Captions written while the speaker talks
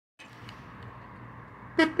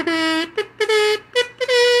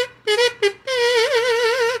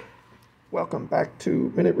Welcome back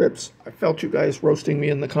to MinuteRips. I felt you guys roasting me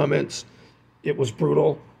in the comments. It was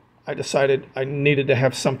brutal. I decided I needed to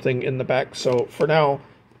have something in the back, so for now,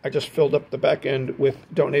 I just filled up the back end with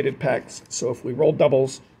donated packs. So if we roll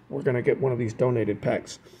doubles, we're going to get one of these donated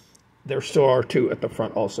packs. There still are two at the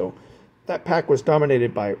front also. That pack was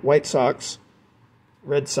dominated by White Sox,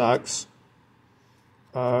 Red Sox,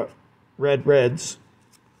 Red Reds,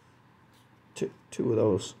 two of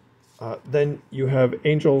those. Then you have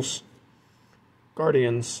Angels,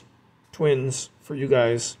 Guardians, Twins for you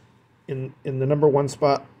guys in the number one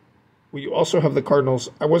spot. We also have the Cardinals.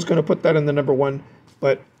 I was going to put that in the number one,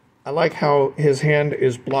 but I like how his hand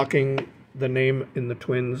is blocking the name in the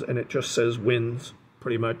Twins, and it just says wins,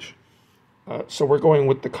 pretty much. So we're going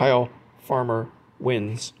with the Kyle Farmer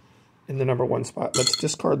wins in the number one spot. Let's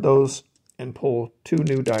discard those and pull two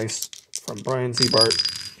new dice from Brian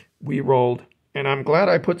Ziebart. We rolled, and I'm glad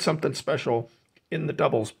I put something special in the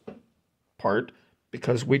doubles part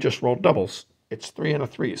because we just rolled doubles. It's 3 and a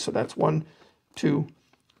 3, so that's 1, 2,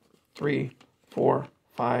 3, 4,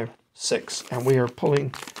 5, 6. And we are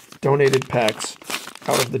pulling donated packs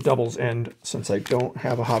out of the doubles end since I don't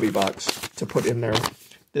have a hobby box to put in there.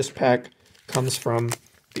 This pack comes from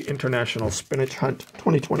the International Spinach Hunt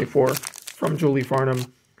 2024 from Julie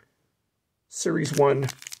Farnum, Series 1.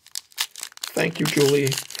 Thank you, Julie,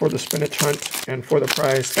 for the Spinach Hunt and for the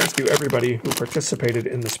prize. Thank you, everybody who participated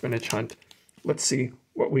in the Spinach Hunt. Let's see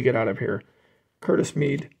what we get out of here. Curtis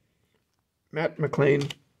Mead, Matt McLean,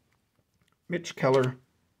 Mitch Keller,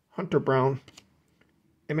 Hunter Brown,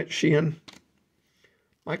 Emmett Sheehan,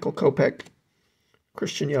 Michael Kopech,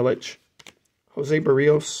 Christian Yelich, Jose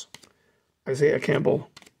Barrios, Isaiah Campbell,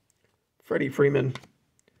 Freddie Freeman,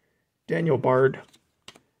 Daniel Bard,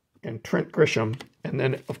 and Trent Grisham. And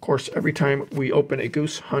then, of course, every time we open a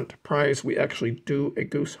Goose Hunt prize, we actually do a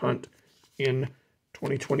Goose Hunt in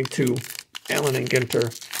 2022. Allen and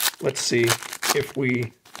Ginter. Let's see if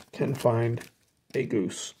we can find a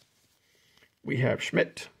goose. We have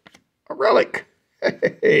Schmidt, a relic.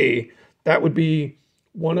 Hey, that would be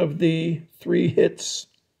one of the 3 hits.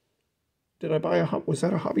 Did I buy was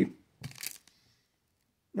that a hobby?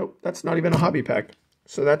 Nope, that's not even a hobby pack.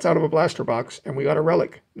 So that's out of a blaster box, and we got a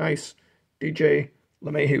relic. Nice. DJ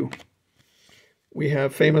LeMahieu. We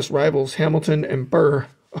have famous rivals Hamilton and Burr.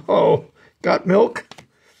 Oh, got milk?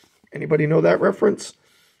 Anybody know that reference?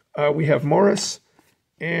 We have Morris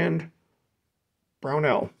and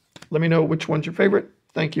Brownell. Let me know which one's your favorite.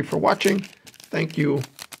 Thank you for watching. Thank you,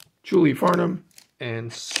 Julie Farnum,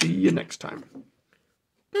 and see you next time.